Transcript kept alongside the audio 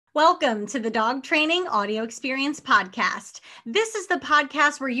Welcome to the Dog Training Audio Experience Podcast. This is the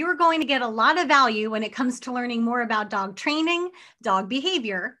podcast where you are going to get a lot of value when it comes to learning more about dog training, dog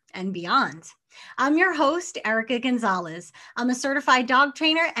behavior, and beyond. I'm your host, Erica Gonzalez. I'm a certified dog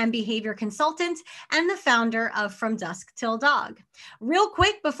trainer and behavior consultant and the founder of From Dusk Till Dog. Real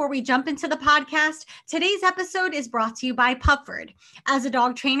quick, before we jump into the podcast, today's episode is brought to you by Pupford. As a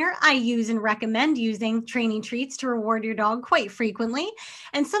dog trainer, I use and recommend using training treats to reward your dog quite frequently.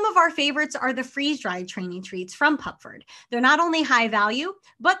 And some of our favorites are the freeze-dried training treats from Pupford. They're not only high value,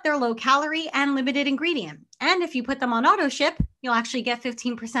 but they're low calorie and limited ingredient. And if you put them on auto ship, you'll actually get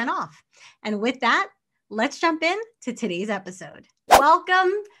 15% off. And with that, let's jump in to today's episode.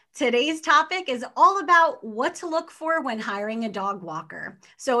 Welcome. Today's topic is all about what to look for when hiring a dog walker.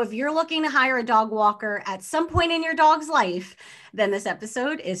 So if you're looking to hire a dog walker at some point in your dog's life, then this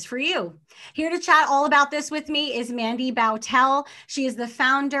episode is for you. Here to chat all about this with me is Mandy Bowtell. She is the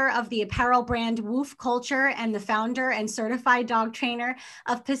founder of the apparel brand Woof Culture and the founder and certified dog trainer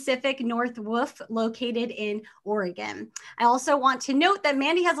of Pacific North Woof, located in Oregon. I also want to note that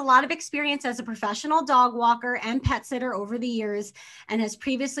Mandy has a lot of experience as a professional dog walker and pet sitter over the years and has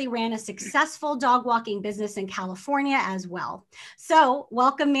previously ran a successful dog walking business in California as well. So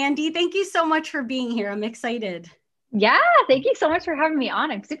welcome, Mandy. Thank you so much for being here. I'm excited. Yeah, thank you so much for having me on.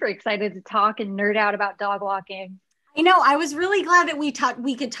 I'm super excited to talk and nerd out about dog walking. I know, I was really glad that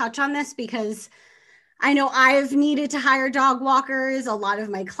we could touch on this because I know I've needed to hire dog walkers. A lot of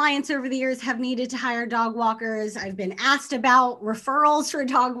my clients over the years have needed to hire dog walkers. I've been asked about referrals for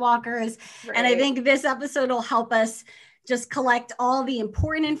dog walkers. Right. And I think this episode will help us just collect all the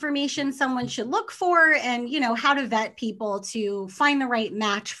important information someone should look for and, how to vet people to find the right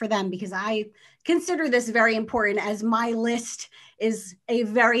match for them, because I consider this very important, as my list is a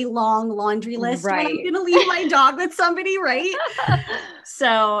very long laundry list when I'm going to leave my dog with somebody, right?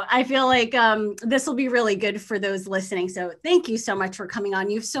 So I feel like this will be really good for those listening. So thank you so much for coming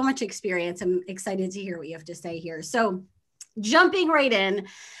on. You have so much experience. I'm excited to hear what you have to say here. So jumping right in,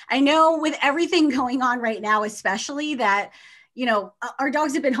 I know with everything going on right now, especially that, our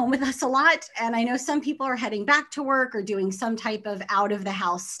dogs have been home with us a lot. And I know some people are heading back to work or doing some type of out of the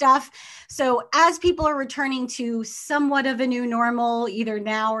house stuff. So as people are returning to somewhat of a new normal, either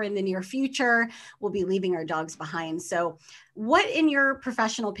now or in the near future, we'll be leaving our dogs behind. So what, in your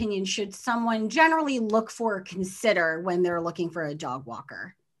professional opinion, should someone generally look for or consider when they're looking for a dog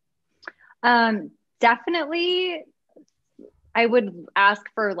walker? Definitely, I would ask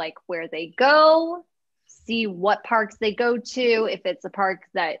for where they go, see what parks they go to, if it's a park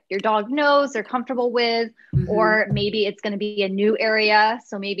that your dog knows, they're comfortable with, or maybe it's going to be a new area.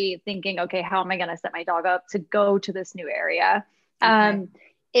 So maybe thinking, okay, how am I going to set my dog up to go to this new area? Okay.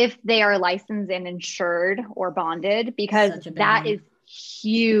 If they are licensed and insured or bonded, because that is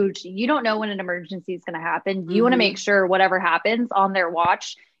huge. You don't know when an emergency is going to happen. You want to make sure whatever happens on their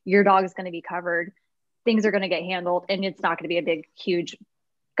watch, your dog is going to be covered. Things are going to get handled, and it's not going to be a big, huge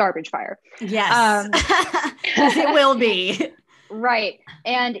garbage fire. Yes, because it will be. Right.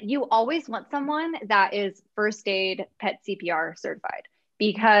 And you always want someone that is first aid pet CPR certified,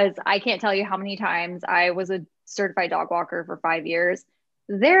 because I can't tell you how many times I was a certified dog walker for 5 years.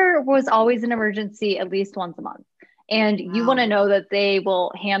 There was always an emergency at least once a month. And you want to know that they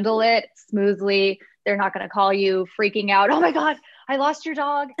will handle it smoothly. They're not going to call you freaking out. Oh my God, I lost your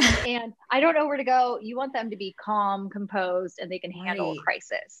dog and I don't know where to go. You want them to be calm, composed, and they can handle a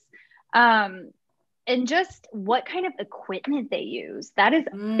crisis. And just what kind of equipment they use. That is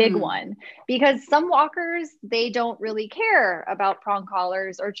a big one, because some walkers, they don't really care about prong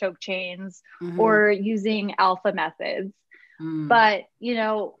collars or choke chains or using alpha methods. But,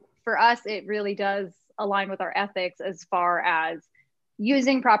 for us, it really does align with our ethics as far as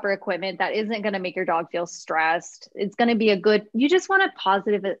using proper equipment that isn't going to make your dog feel stressed. It's going to be you just want a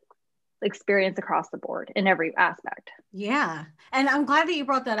positive experience across the board in every aspect. Yeah. And I'm glad that you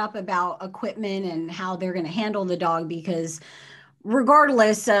brought that up about equipment and how they're going to handle the dog, because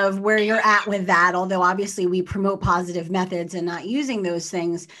regardless of where you're at with that, although obviously we promote positive methods and not using those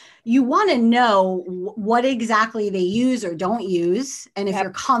things, you want to know what exactly they use or don't use. And if you're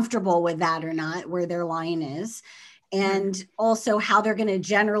comfortable with that or not, where their line is. And also how they're going to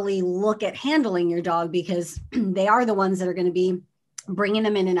generally look at handling your dog, because they are the ones that are going to be bringing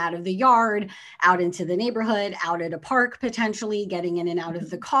them in and out of the yard, out into the neighborhood, out at a park, potentially getting in and out of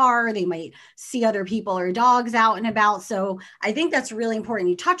the car. They might see other people or dogs out and about. So I think that's really important.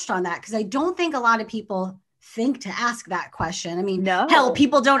 You touched on that, because I don't think a lot of people think to ask that question. I mean, hell,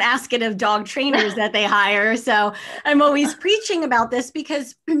 people don't ask it of dog trainers that they hire. So I'm always preaching about this,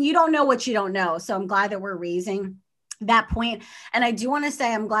 because you don't know what you don't know. So I'm glad that we're raising that point. And I do want to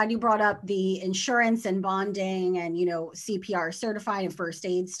say, I'm glad you brought up the insurance and bonding and, CPR certified and first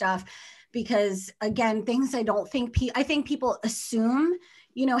aid stuff, because again, things I don't think, I think people assume,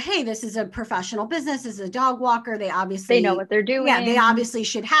 hey, this is a professional business, this is a dog walker. They know what they're doing. Yeah, they obviously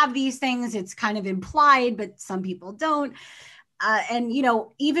should have these things. It's kind of implied, but some people don't. And,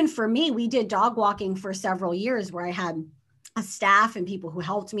 even for me, we did dog walking for several years where I had a staff and people who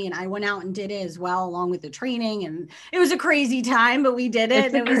helped me, and I went out and did it as well, along with the training. And it was a crazy time, but we did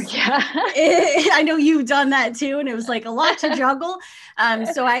it. I know you've done that too. And it was like a lot to juggle.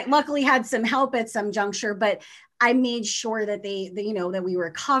 So I luckily had some help at some juncture, but I made sure that that we were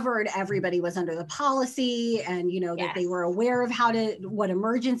covered. Everybody was under the policy, and, that they were aware of what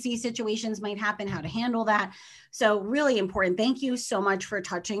emergency situations might happen, how to handle that. So really important. Thank you so much for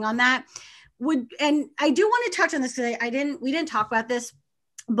touching on that. And I do want to touch on this because we didn't talk about this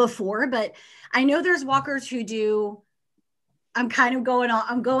before, but I know there's walkers who do. I'm going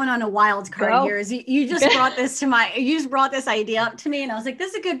on a wild card here. You just brought this idea up to me, and I was like,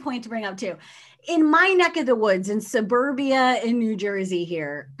 this is a good point to bring up too. In my neck of the woods in suburbia in New Jersey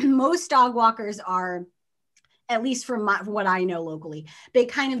here, most dog walkers are, at least from what I know locally, they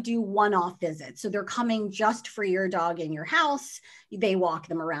kind of do one-off visits. So they're coming just for your dog in your house. They walk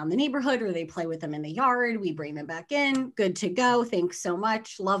them around the neighborhood, or they play with them in the yard. We bring them back in. Good to go. Thanks so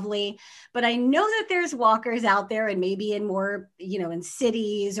much. Lovely. But I know that there's walkers out there, and maybe in more, in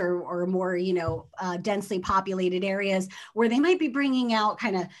cities or more, densely populated areas, where they might be bringing out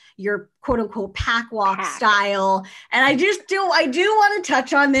kind of your quote unquote pack walk style. And I do want to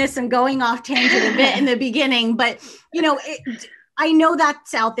touch on this. I'm going off tangent a bit in the beginning, but I know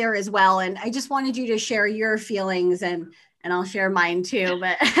that's out there as well. And I just wanted you to share your feelings, and I'll share mine too.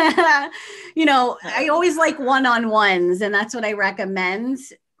 But, I always like one-on-ones, and that's what I recommend.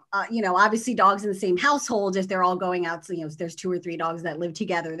 Obviously dogs in the same household, if they're all going out, so, if there's 2 or 3 dogs that live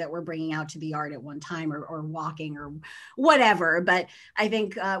together that we're bringing out to the yard at one time, or walking or whatever. But I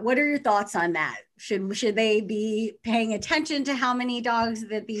think, what are your thoughts on that? Should they be paying attention to how many dogs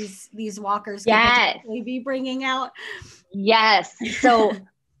that these walkers could potentially be bringing out? Yes. So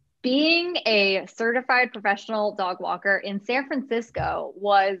being a certified professional dog walker in San Francisco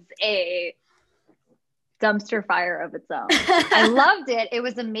was a dumpster fire of its own. I loved it. It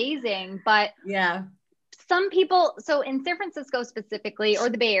was amazing. But yeah, some people, so in San Francisco specifically, or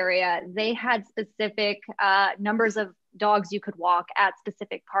the Bay Area, they had specific numbers of dogs you could walk at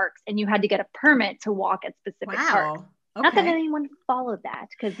specific parks, and you had to get a permit to walk at specific parks. Okay. Not that anyone followed that,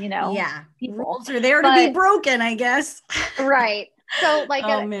 because, rules are there to be broken, I guess. Right. So like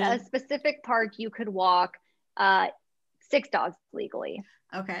a specific park, you could walk 6 dogs legally.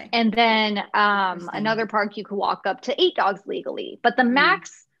 Okay. And then another park, you could walk up to 8 dogs legally. But the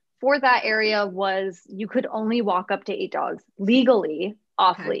max for that area was you could only walk up to 8 dogs legally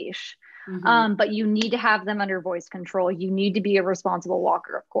off leash. Mm-hmm. But you need to have them under voice control. You need to be a responsible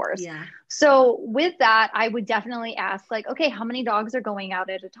walker, of course. Yeah. So with that, I would definitely ask, like, okay, how many dogs are going out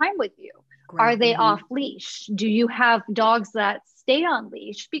at a time with you? Great. Are they off leash? Do you have dogs that stay on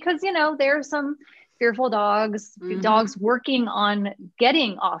leash? Because, there are some fearful dogs, dogs working on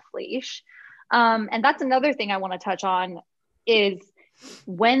getting off leash. And that's another thing I want to touch on is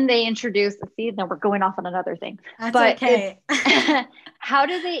when they introduce, now we're going off on another thing. That's okay. How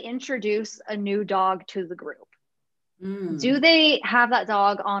do they introduce a new dog to the group? Do they have that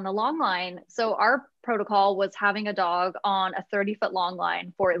dog on a long line? So our protocol was having a dog on a 30-foot long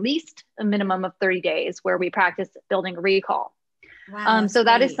line for at least a minimum of 30 days, where we practice building a recall. Wow, so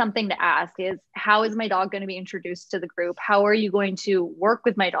that is something to ask, is how is my dog going to be introduced to the group? How are you going to work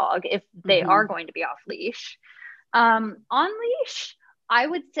with my dog if they are going to be off leash? On leash, I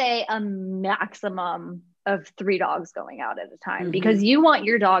would say a maximum of 3 dogs going out at a time, because you want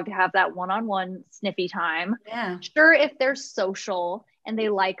your dog to have that one-on-one sniffy time. Yeah. Sure, if they're social and they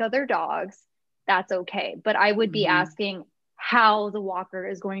like other dogs, that's okay. But I would be asking how the walker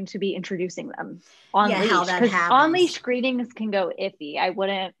is going to be introducing them on leash, because on leash greetings can go iffy. I'd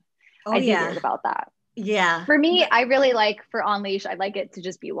be weird about that. Yeah. For me, I really like, for on leash, I like it to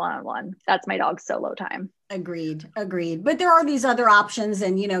just be one-on-one. That's my dog's solo time. Agreed. But there are these other options,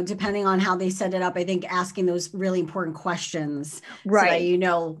 and, depending on how they set it up, I think asking those really important questions, right?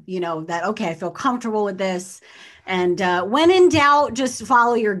 So that, that, okay, I feel comfortable with this. And when in doubt, just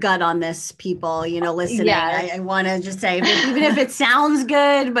follow your gut on this, people, listening. Yes. I want to just say, even if it sounds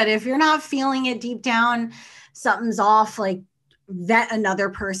good, but if you're not feeling it deep down, something's off, like, vet another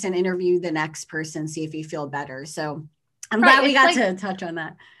person, interview the next person, see if you feel better. So I'm glad we got to touch on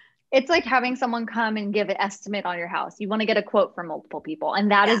that. It's like having someone come and give an estimate on your house. You want to get a quote from multiple people,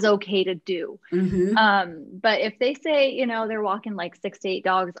 and that is okay to do. But if they say, they're walking like 6 to 8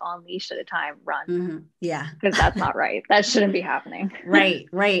 dogs on leash at a time, run. Yeah. Because that's not right. That shouldn't be happening.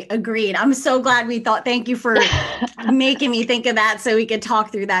 Right. Agreed. I'm so glad thank you for making me think of that so we could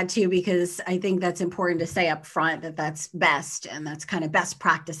talk through that too, because I think that's important to say up front that that's best and that's kind of best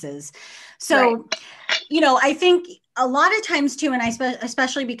practices. So, I think a lot of times too, and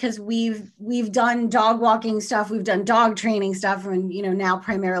especially because we've done dog walking stuff, we've done dog training stuff, and now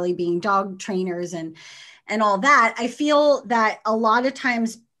primarily being dog trainers and all that, I feel that a lot of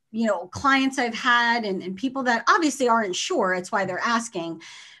times, clients I've had and people that obviously aren't sure, it's why they're asking,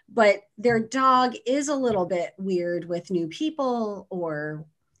 but their dog is a little bit weird with new people or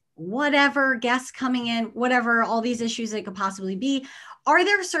whatever, guests coming in, whatever, all these issues that could possibly be. Are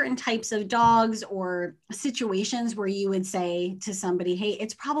there certain types of dogs or situations where you would say to somebody, hey,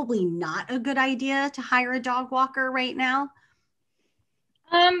 it's probably not a good idea to hire a dog walker right now?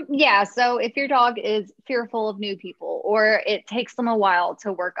 Yeah. So if your dog is fearful of new people, or it takes them a while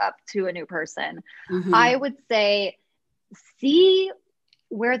to work up to a new person, I would say, see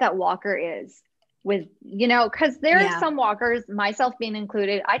where that walker is with, because there are some walkers, myself being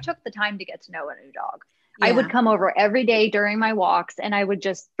included, I took the time to get to know a new dog. I would come over every day during my walks and I would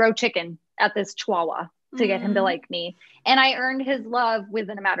just throw chicken at this chihuahua to get him to like me. And I earned his love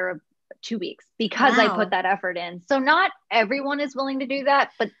within a matter of 2 weeks because I put that effort in. So not everyone is willing to do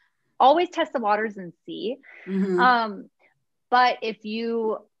that, but always test the waters and see. But if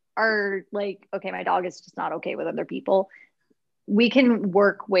you are like, okay, my dog is just not okay with other people, we can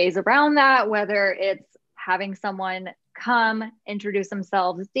work ways around that, whether it's having someone come, introduce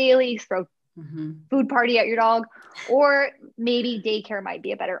themselves daily, throw food party at your dog, or maybe daycare might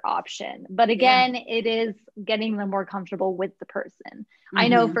be a better option. But again, it is getting them more comfortable with the person. I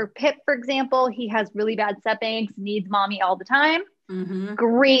know for Pip, for example, he has really bad setbacks, needs mommy all the time.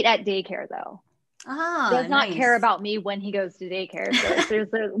 Great at daycare though. Does not care about me when he goes to daycare. So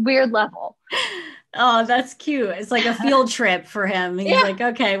there's a weird level. Oh, that's cute. It's like a field trip for him. He's like,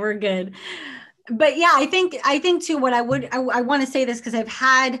 okay, we're good. But yeah, I think too, what I want to say this because I've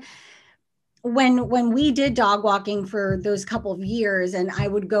had, when we did dog walking for those couple of years, and I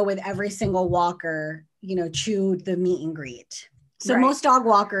would go with every single walker, to the meet and greet. So most dog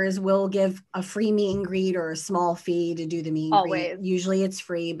walkers will give a free meet and greet or a small fee to do the meet and greet. Usually it's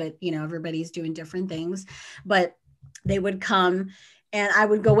free, but everybody's doing different things. But they would come and I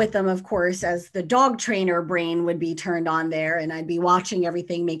would go with them, of course, as the dog trainer brain would be turned on there, and I'd be watching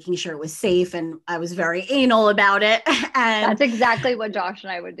everything, making sure it was safe. And I was very anal about it. And that's exactly what Josh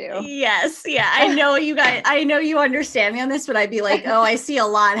and I would do. Yes. Yeah. I know you guys, I know you understand me on this, but I'd be like, oh, I see a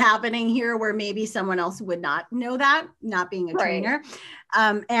lot happening here where maybe someone else would not know that, not being a trainer.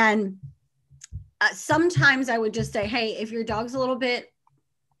 Sometimes I would just say, hey, if your dog's a little bit,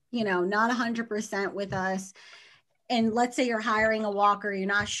 not 100% with us, and let's say you're hiring a walker, you're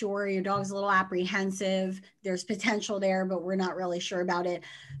not sure, your dog's a little apprehensive, there's potential there, but we're not really sure about it.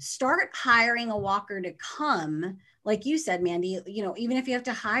 Start hiring a walker to come. Like you said, Mandy, even if you have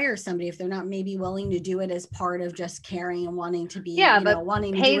to hire somebody, if they're not maybe willing to do it as part of just caring and wanting to be,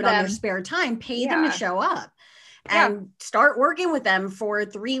 wanting to do it on their spare time, pay them to show up. And start working with them for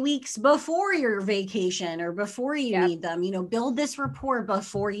 3 weeks before your vacation or before you need them. Build this rapport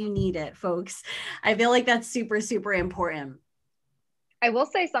before you need it, folks. I feel like that's super, super important. I will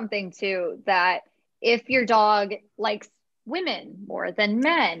say something too, that if your dog likes women more than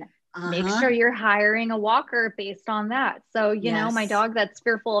men, make sure you're hiring a walker based on that. So, my dog that's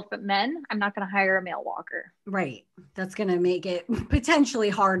fearful of men, I'm not going to hire a male walker. Right. That's going to make it potentially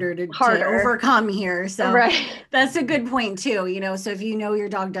harder to overcome here. So that's a good point too. So if your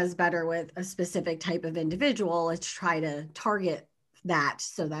dog does better with a specific type of individual, let's try to target that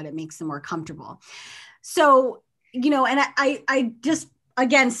so that it makes them more comfortable. So, and I just,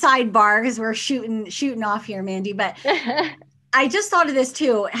 again, sidebar, because we're shooting off here, Mandy, but I just thought of this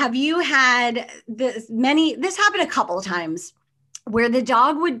too. Have you had this happened a couple of times where the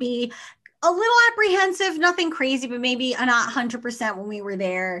dog would be a little apprehensive, nothing crazy, but maybe not 100% when we were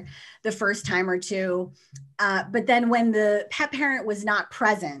there the first time or two. But then when the pet parent was not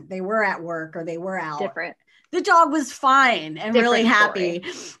present, they were at work or they were out. The dog was fine and really happy.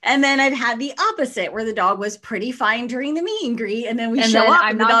 And then I've had the opposite where the dog was pretty fine during the meet and greet. And then we show up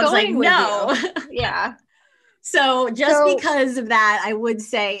and the dog's like, no. Yeah. So just So because of that, I would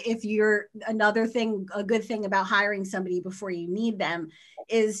say if you're a good thing about hiring somebody before you need them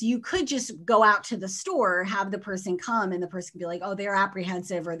is you could just go out to the store, have the person come and the person can be like, oh, they're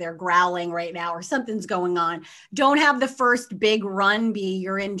apprehensive or they're growling right now or something's going on. Don't have the first big run be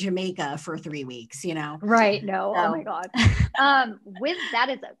you're in Jamaica for 3 weeks, you know? right. No. Oh my So, God. With that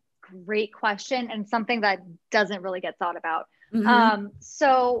is a great question and something that doesn't really get thought about. mhm,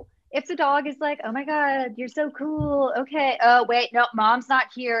 So if the dog is like, oh my God, you're so cool. Okay. Oh, wait, no, mom's not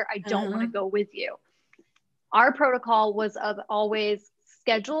here. I don't want to uh-huh, go with you. Our protocol was of always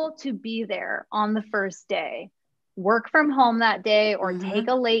schedule to be there on the first day, work from home that day, or take mhm,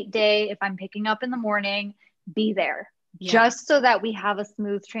 a late day if I'm picking up in the morning, be there yeah, just so that we have a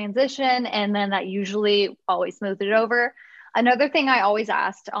smooth transition. And then that usually always smoothed it over. Another thing I always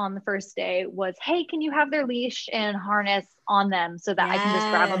asked on the first day was, hey, can you have their leash and harness on them so that I can just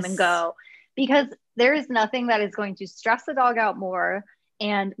grab them and yes, go? Because there is nothing that is going to stress the dog out more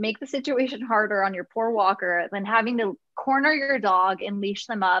and make the situation harder on your poor walker than having to corner your dog and leash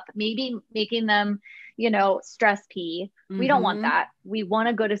them up, maybe making them, stress pee. We don't want mhm, that. We want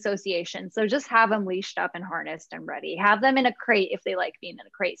a good association. So just have them leashed up and harnessed and ready. Have them in a crate if they like being in a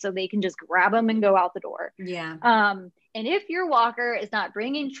crate so they can just grab them and go out the door. yeah, And if your walker is not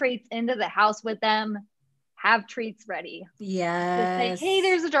bringing treats into the house with them, have treats ready. Just say, hey, yes,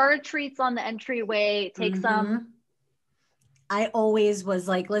 there's a jar of treats on the entryway. Take some. mhm. I always was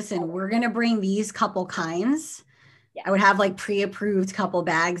like, listen, we're going to bring these couple kinds. Yeah. I would have like pre-approved couple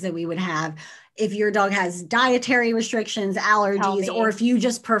bags that we would have. If your dog has dietary restrictions, Tell allergies, or me. if you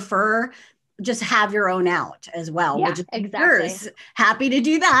just prefer, just have your own out as well, Yeah, which is exactly. yours. Happy to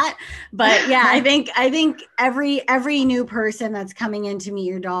do that. But yeah, I think every new person that's coming in to meet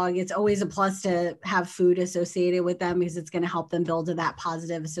your dog, it's always a plus to have food associated with them because it's going to help them build that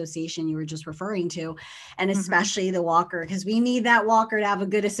positive association you were just referring to, and Mm-hmm. especially the walker because we need that walker to have a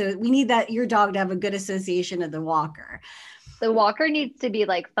good we need that your dog to have a good association of the walker. The walker needs to be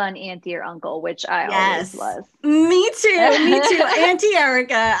like fun auntie or uncle, which I always Yes. was. Me too. Me too. Auntie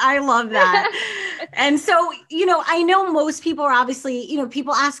Erica. I love that. And so, I know most people are obviously,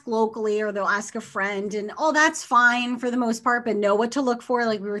 people ask locally or they'll ask a friend and oh, that's fine for the most part, but know what to look for,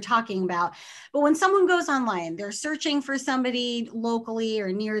 like we were talking about. But when someone goes online, they're searching for somebody locally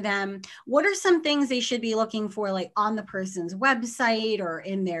or near them. What are some things they should be looking for, like on the person's website or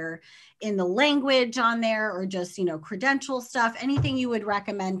in the language on there or just, credential stuff, anything you would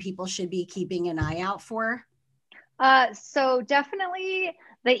recommend people should be keeping an eye out for? So definitely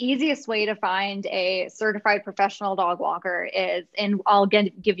the easiest way to find a certified professional dog walker is, and I'll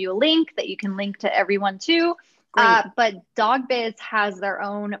give you a link that you can link to everyone too. Great. But Dog Biz has their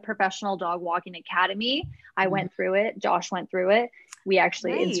own professional dog walking academy. I Mhm. went through it. Josh went through it. We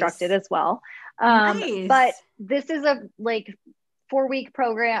actually instructed Nice. as well. But Nice. this is a like 4-week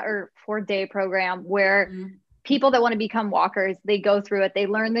program or 4-day program where Mhm. people that want to become walkers, they go through it. They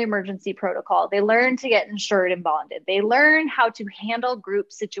learn the emergency protocol. They learn to get insured and bonded. They learn how to handle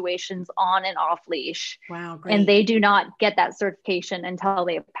group situations on and off leash. Wow, And great. they do not get that certification until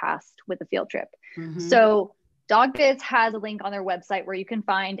they have passed with the field trip. Hmm. So DogBiz has a link on their website where you can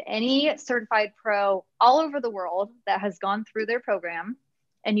find any certified pro all over the world that has gone through their program,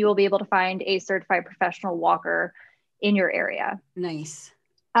 and you will be able to find a certified professional walker in your area. Nice.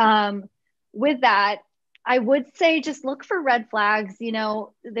 Um, with that, I would say just look for red flags.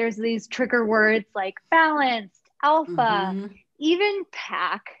 There's these trigger words like balanced, alpha, Hmm. even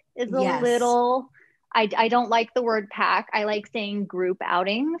pack is a Yes. little, I don't like the word pack. I like saying group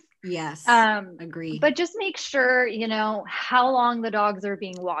outings. Yes. Um, Agree. but just make sure, how long the dogs are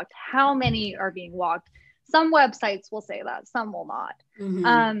being walked, how many are being walked. Some websites will say that, some will not.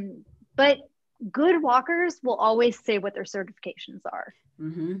 Hmm. But good walkers will always say what their certifications are.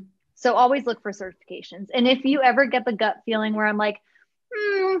 Hmm. So always look for certifications. And if you ever get the gut feeling where I'm like,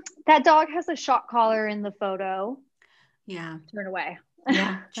 that dog has a shock collar in the photo, Yeah. turn away.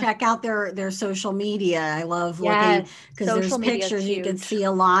 Yeah, check out their social media. I love looking Yes, because there's social media is pictures. You can huge. see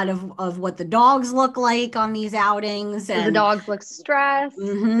a lot of what the dogs look like on these outings Do the and dogs look stressed?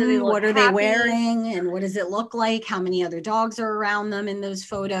 Do they look what are they happy? wearing and what does it look like? How many other dogs are around them in those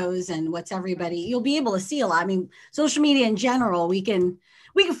photos and what's everybody? You'll be able to see a lot. I mean, social media in general, we can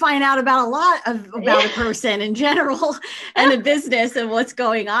find out about a lot about a person in general and a business and what's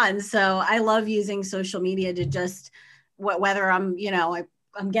going on. So I love using social media to just whether I'm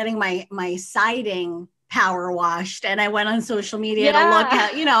getting my siding power washed and I went on social media to look Yeah.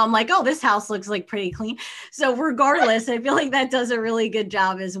 at, I'm like, oh, this house looks like pretty clean. So regardless, I feel like that does a really good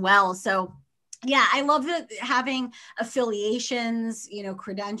job as well. So Yeah, I love that having affiliations,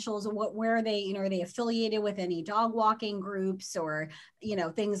 credentials, where are they, are they affiliated with any dog walking groups or,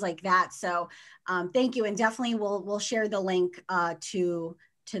 things like that. So thank you. And definitely we'll share the link to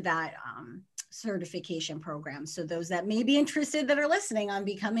that certification program. So those that may be interested that are listening on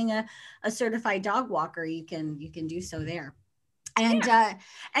becoming a certified dog walker, you can do so there. And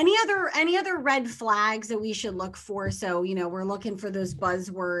any other red flags that we should look for? So, we're looking for those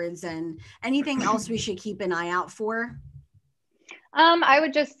buzzwords, and anything else we should keep an eye out for? I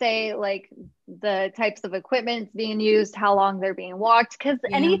would just say like the types of equipment being used, how long they're being walked, because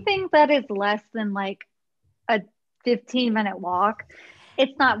anything that is less than like a 15-minute walk,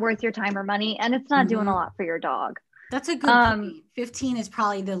 it's not worth your time or money, and it's not doing a lot for your dog. That's a good point. 15 is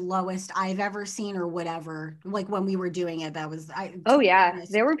probably the lowest I've ever seen, or whatever. Like when we were doing it, that was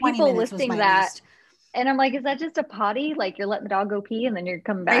there were people listing that least. And I'm like, is that just a potty? Like you're letting the dog go pee and then you're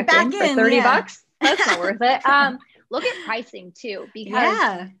coming back in for $30? That's not worth it. Look at pricing too,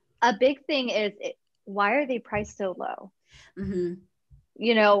 because a big thing is why are they priced so low?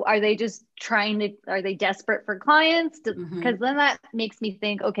 Are they just are they desperate for clients? Because then that makes me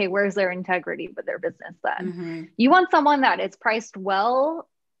think, okay, where's their integrity with their business then? You want someone that is priced well,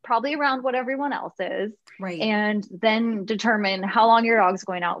 probably around what everyone else is. Right. And then determine how long your dog's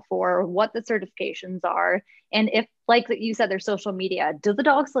going out for, what the certifications are. And if, like you said, their social media, do the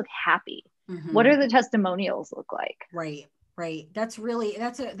dogs look happy? What do the testimonials look like? Right. That's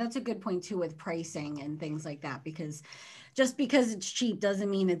a good point too, with pricing and things like that, because just because it's cheap doesn't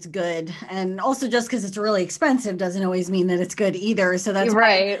mean it's good. And also just because it's really expensive doesn't always mean that it's good either. So that's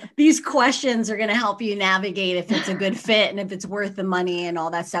why these questions are going to help you navigate if it's a good fit and if it's worth the money and all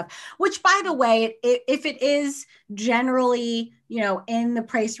that stuff, which, by the way, if it is generally, in the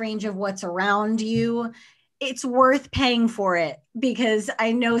price range of what's around you, it's worth paying for it, because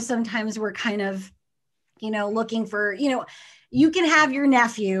I know sometimes we're kind of, looking for, you can have your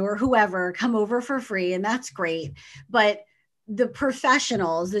nephew or whoever come over for free, and that's great. But the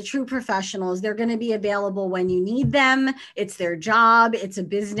professionals, the true professionals, they're going to be available when you need them. It's their job. It's a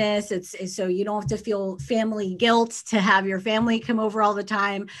business. It's so you don't have to feel family guilt to have your family come over all the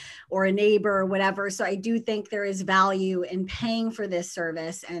time, or a neighbor or whatever. So I do think there is value in paying for this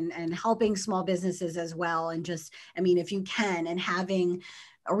service and helping small businesses as well. And just, if you can, and having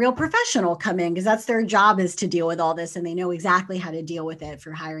a real professional come in, because that's their job, is to deal with all this, and they know exactly how to deal with it if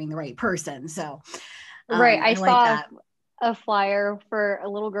you're hiring the right person. So I saw that. A flyer for a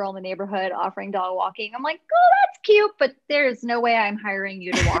little girl in the neighborhood offering dog walking. I'm like, oh, that's cute, but there's no way I'm hiring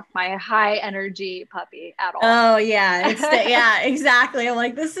you to walk my high energy puppy at all. Oh yeah. Yeah, exactly. I'm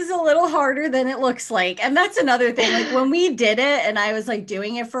like, this is a little harder than it looks like. And that's another thing. Like when we did it and I was like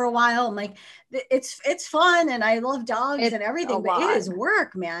doing it for a while, I'm like, it's fun and I love dogs and everything, but it is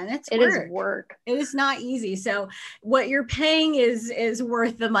work, man. It is work. It is not easy. So what you're paying is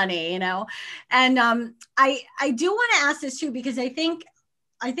worth the money, And I do want to ask this too, because I think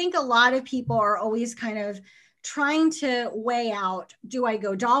a lot of people are always kind of trying to weigh out, do I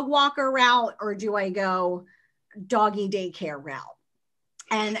go dog walker route or do I go doggy daycare route?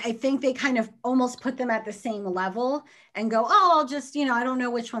 And I think they kind of almost put them at the same level and go, oh, I'll just, I don't know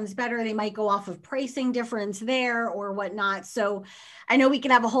which one's better. They might go off of pricing difference there or whatnot. So I know we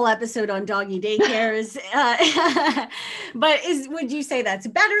can have a whole episode on doggy daycares, but would you say that's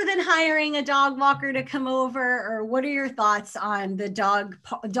better than hiring a dog walker to come over? Or what are your thoughts on the dog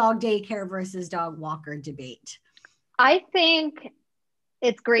daycare versus dog walker debate? I think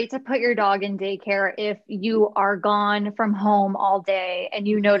it's great to put your dog in daycare if you are gone from home all day and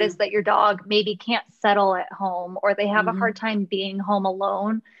you notice that your dog maybe can't settle at home, or they have a hard time being home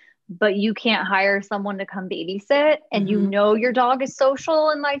alone, but you can't hire someone to come babysit, and your dog is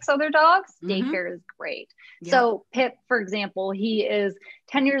social and likes other dogs. Daycare is great. Yep. So Pip, for example, he is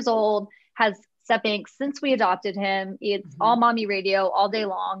 10 years old, has septic since we adopted him. It's all mommy radio all day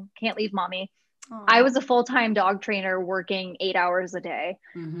long. Can't leave mommy. Aww. I was a full-time dog trainer working 8 hours a day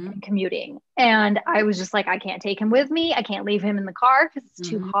and commuting. And I was just like, I can't take him with me. I can't leave him in the car because it's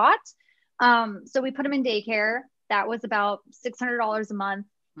too hot. So we put him in daycare. That was about $600 a month.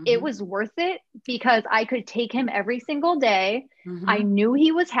 It was worth it because I could take him every single day. I knew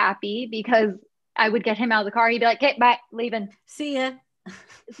he was happy because I would get him out of the car. He'd be like, okay, bye, leaving. See ya.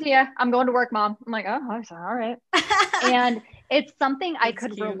 I'm going to work, Mom. I'm like, oh, all right. And it's something I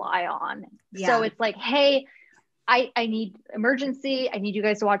could rely on. Yeah. So it's like, hey, I need emergency. I need you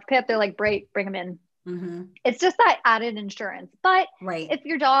guys to watch Pip. They're like, bring him in. It's just that added insurance. But if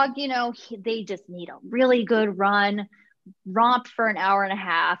your dog, they just need a really good run, romp for an hour and a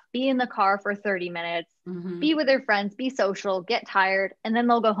half, be in the car for 30 minutes, be with their friends, be social, get tired, and then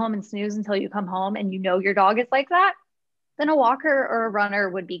they'll go home and snooze until you come home and you know your dog is like that, then a walker or a runner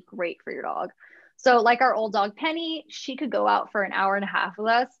would be great for your dog. So like our old dog Penny, she could go out for an hour and a half with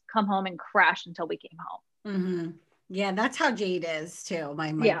us, come home and crash until we came home. Yeah, that's how Jade is too.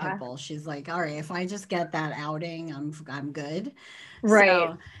 My pit bull. She's like, all right, if I just get that outing, I'm good. Right.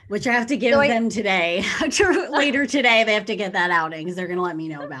 So, which I have to give them today. Later today, they have to get that outing because they're going to let me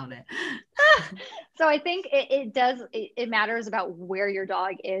know about it. So I think it matters about where your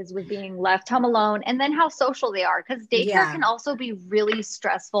dog is with being left home alone, and then how social they are, because daycare can also be really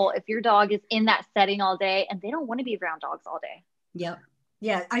stressful if your dog is in that setting all day and they don't want to be around dogs all day. Yep.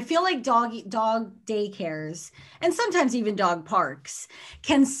 Yeah, I feel like dog daycares and sometimes even dog parks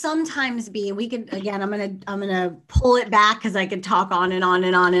can sometimes be. We could, again, I'm gonna pull it back because I could talk on and on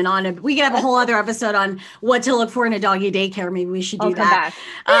and on and on. We could have a whole other episode on what to look for in a doggy daycare. Maybe we should do that.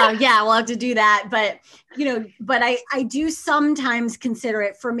 Yeah, we'll have to do that. But but I do sometimes consider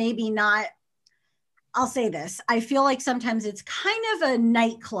it for maybe not. I'll say this: I feel like sometimes it's kind of a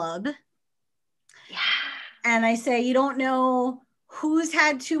nightclub. Yeah. And I say you don't know who's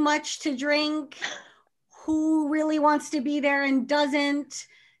had too much to drink, who really wants to be there and doesn't,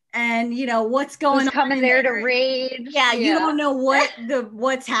 and what's going on coming there to rage. Yeah, you don't know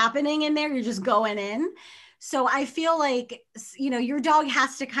what's happening in there. You're just going in. So I feel like your dog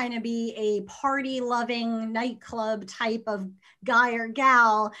has to kind of be a party loving nightclub type of guy or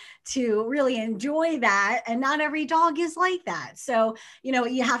gal to really enjoy that, and not every dog is like that. So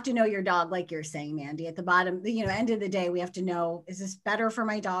you have to know your dog, like you're saying, Mandy. At the bottom, end of the day, we have to know, is this better for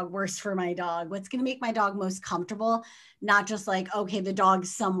my dog, worse for my dog? What's going to make my dog most comfortable? Not just like, okay, the dog's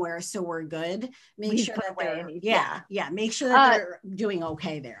somewhere, so we're good. Make sure that they're make sure that they're doing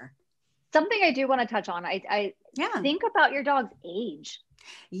okay there. Something I do want to touch on, I think about your dog's age.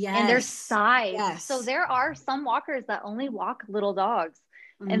 Yes. And their size. Yes. So there are some walkers that only walk little dogs,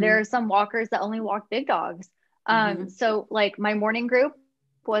 and there are some walkers that only walk big dogs. So like my morning group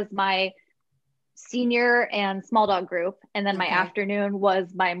was my senior and small dog group, and then my afternoon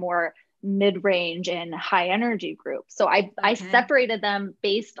was my more mid-range and high energy group. So I separated them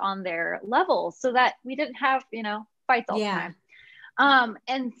based on their levels so that we didn't have fights all the time.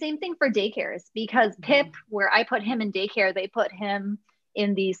 And same thing for daycares, because Pip, where I put him in daycare, they put him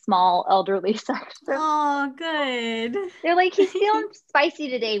in the small elderly section. Oh, good. They're like, he's feeling spicy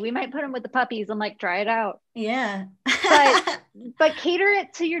today. We might put him with the puppies. I'm like, try it out. Yeah. but cater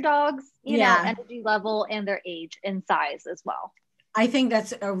it to your dog's, energy level and their age and size as well. I think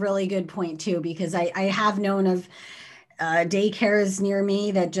that's a really good point too, because I have known of daycares near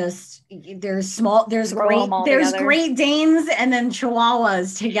me that just there's Great Danes and then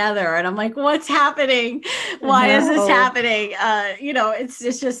Chihuahuas together, and I'm like, what's happening? Why is this happening?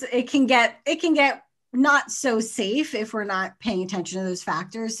 It's just it can get not so safe if we're not paying attention to those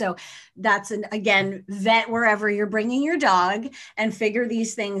factors. So that's again, vet wherever you're bringing your dog and figure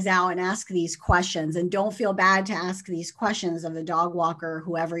these things out and ask these questions, and don't feel bad to ask these questions of the dog walker,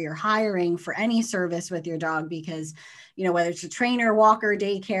 whoever you're hiring for any service with your dog, because whether it's a trainer, walker,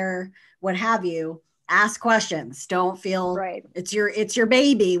 daycare, what have you, ask questions. Don't feel it's your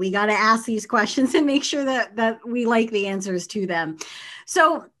baby. We got to ask these questions and make sure that we like the answers to them.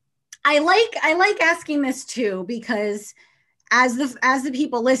 So I like asking this too, because as the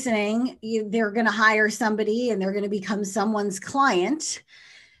people listening, they're going to hire somebody and they're going to become someone's client.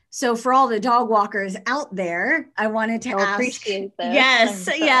 So for all the dog walkers out there, I wanted to ask, appreciate this.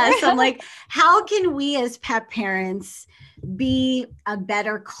 Yes. I'm like, how can we as pet parents be a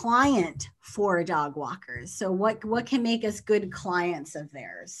better client for dog walkers? So what can make us good clients of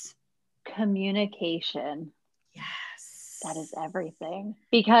theirs? Communication. Yes. That is everything.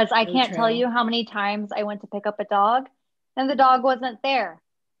 Because I can't tell you how many times I went to pick up a dog and the dog wasn't there.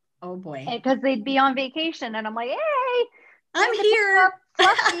 Oh boy. Because they'd be on vacation and I'm like, hey, I'm here.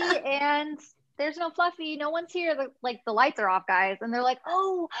 Fluffy, and there's no Fluffy. No one's here. The lights are off, guys. And they're like,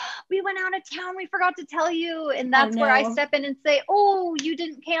 oh, we went out of town. We forgot to tell you. And that's where I step in and say, oh, you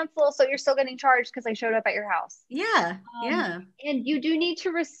didn't cancel, so you're still getting charged because I showed up at your house. Yeah. And you do need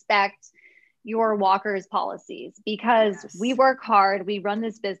to respect your walker's policies, because we work hard. We run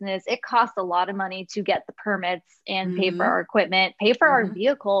this business. It costs a lot of money to get the permits and pay for our equipment, pay for our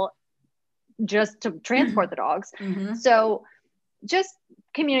vehicle just to transport the dogs. So just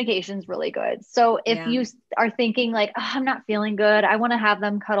communication is really good. So if you are thinking like, oh, I'm not feeling good, I want to have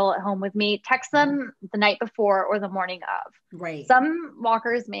them cuddle at home with me, text them the night before or the morning of. Right. Some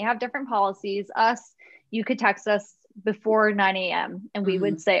walkers may have different policies. You could text us before 9 a.m. and we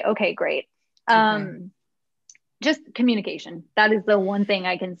would say, okay, great. just communication. That is the one thing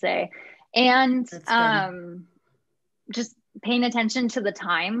I can say. And just paying attention to the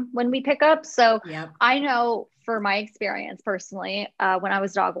time when we pick up. So I know for my experience personally, when I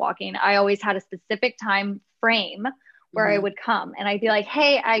was dog walking, I always had a specific time frame where I would come and I'd be like,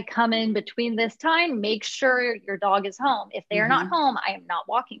 hey, I come in between this time, make sure your dog is home. If they are not home, I am not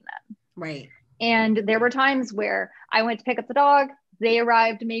walking them. Right. And there were times where I went to pick up the dog. They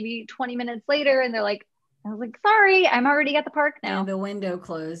arrived maybe 20 minutes later and they're like, I was like, sorry, I'm already at the park now. And the window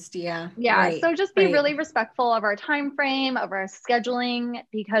closed. Yeah. Yeah. Right. So just be really respectful of our time frame, of our scheduling,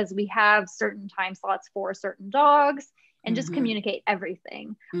 because we have certain time slots for certain dogs, and just communicate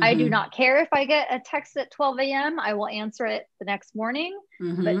everything. I do not care if I get a text at 12 a.m. I will answer it the next morning,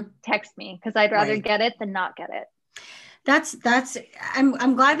 but text me, because I'd rather get it than not get it.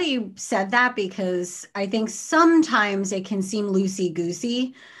 I'm glad that you said that, because I think sometimes it can seem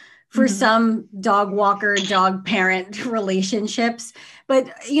loosey-goosey for some dog walker, dog parent relationships.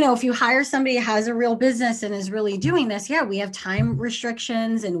 But, if you hire somebody who has a real business and is really doing this, we have time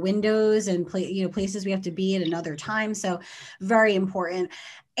restrictions and windows and places we have to be at another time. So very important.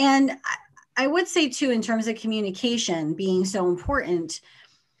 And I would say too, in terms of communication being so important,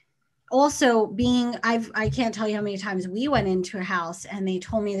 also I can't tell you how many times we went into a house and they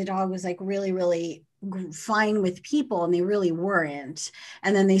told me the dog was like really, really fine with people, and they really weren't.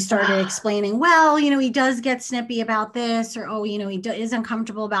 And then they started explaining, well, he does get snippy about this, or, he is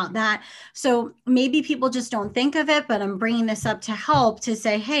uncomfortable about that. So maybe people just don't think of it, but I'm bringing this up to help, to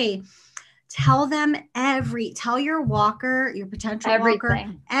say, hey, tell your walker, your potential walker,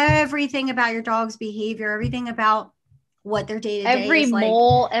 everything about your dog's behavior, everything about what their day-to-day every is like.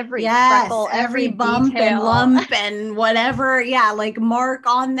 Mole, every freckle, every bump detail. And lump and whatever. Yeah. Like mark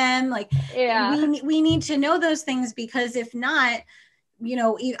on them. Like we need to know those things, because if not,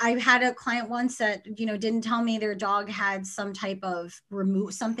 I've had a client once that, didn't tell me their dog had some type of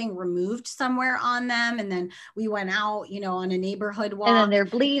something removed somewhere on them. And then we went out, on a neighborhood walk. And then they're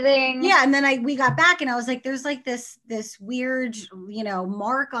bleeding. Yeah. And then we got back and I was like, there's like this weird,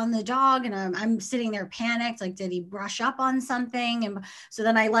 mark on the dog. And I'm sitting there panicked. Like, did he brush up on something? And so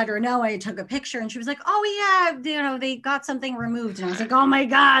then I let her know. I took a picture and she was like, oh yeah, they got something removed. And I was like, oh my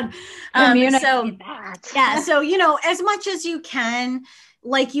God. So as much as you can,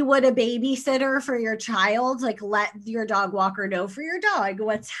 like you would a babysitter for your child, like let your dog walker know for your dog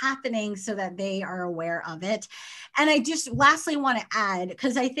what's happening so that they are aware of it. And I just lastly want to add,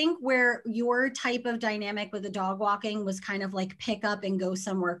 because I think where your type of dynamic with the dog walking was kind of like pick up and go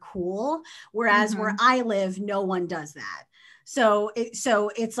somewhere cool, whereas where I live, no one does that. So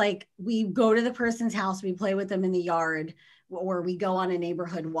it's like we go to the person's house, we play with them in the yard, or we go on a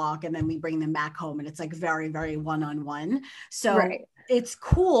neighborhood walk and then we bring them back home, and it's like very, very one-on-one. So it's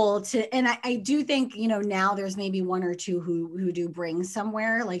cool and I do think, now there's maybe one or two who do bring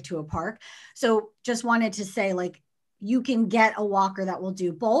somewhere, like to a park. So just wanted to say, like, you can get a walker that will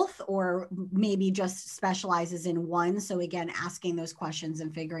do both, or maybe just specializes in one. So again, asking those questions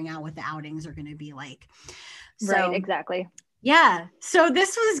and figuring out what the outings are going to be like. So, right. Exactly. Yeah. So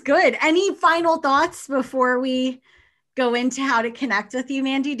this was good. Any final thoughts before we go into how to connect with you,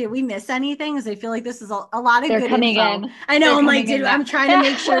 Mandy? Did we miss anything? Because I feel like this is a lot of good info. I know. I'm like, I'm trying to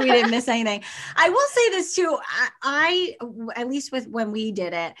make sure we didn't miss anything. I will say this too. I at least when we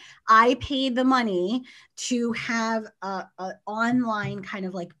did it, I paid the money to have a online kind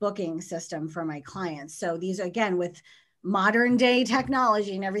of like booking system for my clients. So these, again, with modern day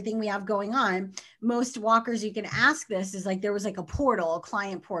technology and everything we have going on, most walkers, you can ask this, is like there was like a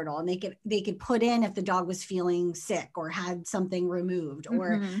client portal, and they could put in if the dog was feeling sick or had something removed,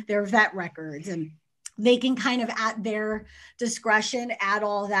 or their vet records, and they can kind of at their discretion add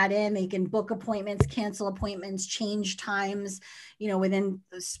all that in. They can book appointments, cancel appointments, change times, within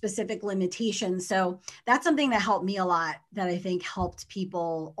specific limitations. So that's something that helped me a lot, that I think helped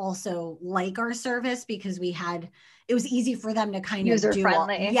people also like our service, because it was easy for them to kind of user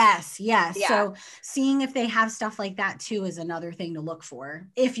friendly. Yes. Yeah. So seeing if they have stuff like that too is another thing to look for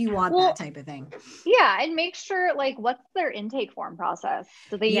if you want that type of thing. Yeah. And make sure, like, what's their intake form process?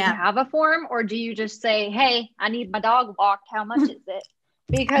 Do they even have a form, or do you just say, hey, I need my dog walked. How much is it?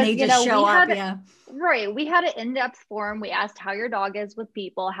 Because, we had an in-depth form. We asked how your dog is with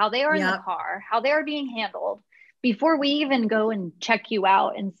people, how they are in the car, how they are being handled, before we even go and check you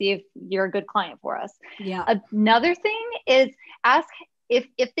out and see if you're a good client for us. Yeah. Another thing is ask if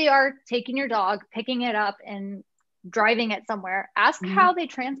they are taking your dog, picking it up and driving it somewhere, ask how they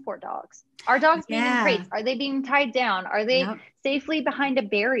transport dogs. Are dogs being in crates? Are they being tied down? Are they safely behind a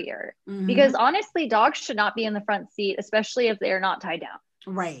barrier? Because honestly, dogs should not be in the front seat, especially if they're not tied down.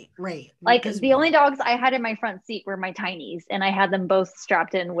 Right, right. Like Because the only dogs I had in my front seat were my tinies, and I had them both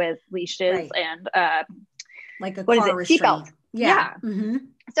strapped in with leashes right, and like a what is car it? restraint. Seatbelts. Yeah. Yeah. Mm-hmm.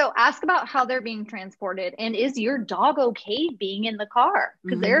 So ask about how they're being transported, and is your dog okay being in the car?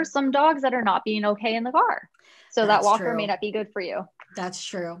 Because there Mm-hmm. are some dogs that are not being okay in the car. So that That's walker may true. not be good for you. That's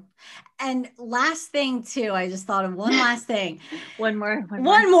true. And last thing too, I just thought of one last thing. One more,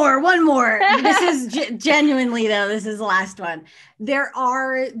 one more. One more. This is genuinely though, this is the last one. There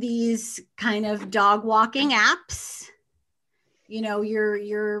are these kind of dog walking apps, you know,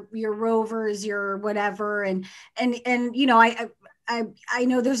 your rovers, your whatever. And, you know, I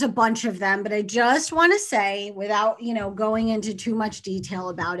know there's a bunch of them, but I just want to say without, you know, going into too much detail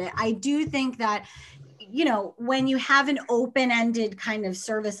about it, I do think that, you know, when you have an open-ended kind of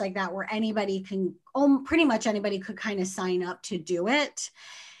service like that where anybody can, pretty much anybody could kind of sign up to do it,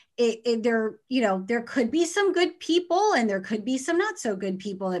 there, you know, there could be some good people and there could be some not so good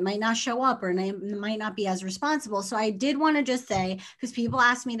people that might not show up or might not be as responsible. So I did want to just say, because people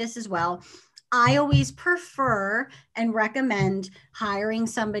ask me this as well, I always prefer and recommend hiring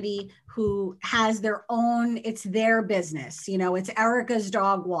somebody who has their own, it's their business. You know, it's Erica's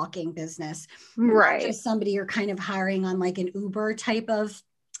dog walking business, not Right. just somebody you're kind of hiring on like an Uber type of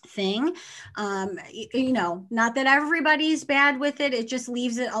thing. You know, not that everybody's bad with it. It just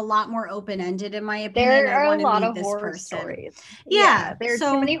leaves it a lot more open-ended, in my opinion. There I are a want to lot meet of this horror person. stories. Yeah. Yeah, there are too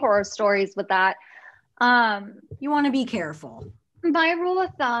So many horror stories with that. you want to be careful. My rule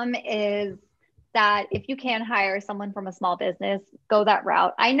of thumb is that if you can hire someone from a small business, go that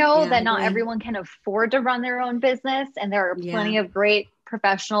route. I know Yeah, I that not agree. everyone can afford to run their own business, and there are Yeah. plenty of great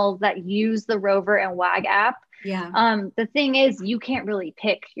professionals that use the Rover and Wag app. Yeah. The thing is, you can't really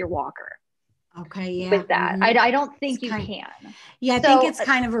pick your walker Okay. Yeah. with that. Mm-hmm. I don't It's think you kind. can. Yeah, I think So it's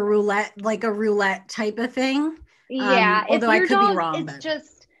kind of a roulette, like a roulette type of thing. yeah, if Although I your could be dog wrong, is but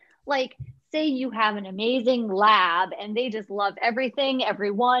just like, say you have an amazing lab and they just love everything,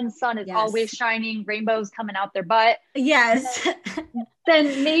 everyone, sun is always yes, shining, rainbows coming out their butt, yes,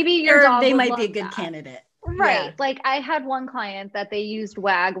 then maybe your dog they would might be love a good that. candidate. Right. Yeah. Like I had one client that they used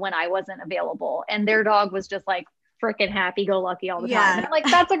WAG when I wasn't available, and their dog was just like freaking happy go lucky all the time. And Yeah. I'm like,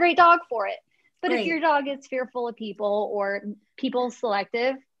 that's a great dog for it. But if your Great. dog is fearful of people or people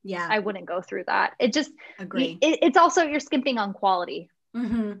selective, Yeah. I wouldn't go through that. It just, Agree. it's also, you're skimping on quality.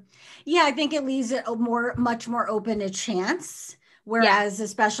 Mm-hmm. Yeah, I think it leaves it much more open to chance. Yeah. Whereas,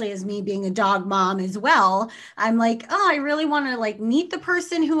 especially as me being a dog mom as well, I'm like, oh, I really want to like meet the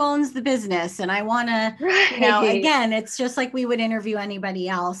person who owns the business. And I want to, you know, Right. again, it's just like we would interview anybody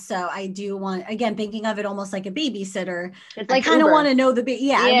else. So I do want, again, thinking of it almost like a babysitter. It's I like kind of want Uber. to know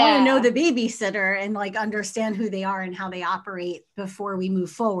yeah, I want to know Yeah. the babysitter and like understand who they are and how they operate before we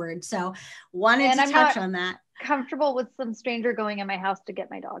move forward. So wanted And to I'm touch not on that. comfortable with some stranger going in my house to get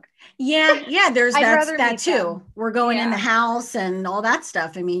my dog. Yeah, yeah, there's I'd rather that meet too. them. We're going in the Yeah. house and all that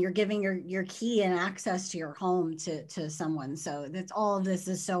stuff. I mean, you're giving your key and access to your home to someone. So that's all of this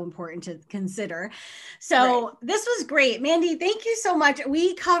is so important to consider. Right. So this was great. Mandy, thank you so much.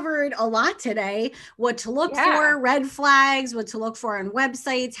 We covered a lot today, what to look Yeah. for, red flags, what to look for on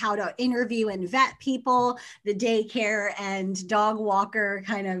websites, how to interview and vet people, the daycare and dog walker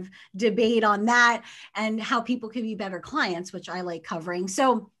kind of debate on that, and how people can be better clients, which I like covering.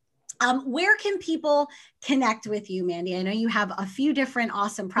 So where can people connect with you, Mandy? I know you have a few different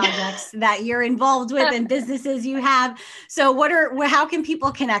awesome projects that you're involved with and businesses you have. So how can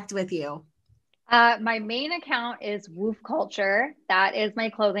people connect with you? My main account is Woof Culture. That is my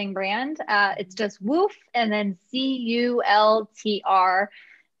clothing brand. It's just Woof and then CULTR,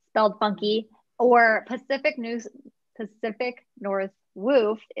 spelled funky. Or Pacific North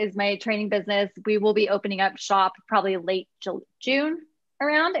Woof is my training business. We will be opening up shop probably late June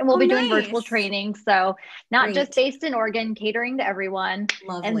around, and we'll Oh, be doing virtual nice. training. So not just Great. based in Oregon, catering to everyone. And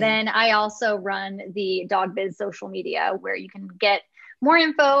Lovely. then I also run the Dog Biz social media where you can get more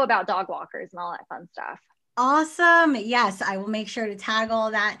info about dog walkers and all that fun stuff. Awesome. Yes, I will make sure to tag all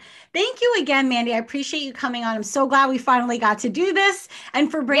that. Thank you again, Mandy. I appreciate you coming on. I'm so glad we finally got to do this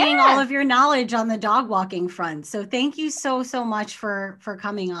and for bringing all Yeah, of your knowledge on the dog walking front. So thank you so much for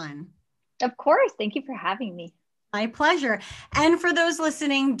coming on. of course. Thank you for having me. My pleasure. And for those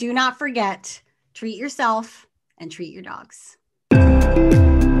listening, do not forget, treat yourself and treat your dogs.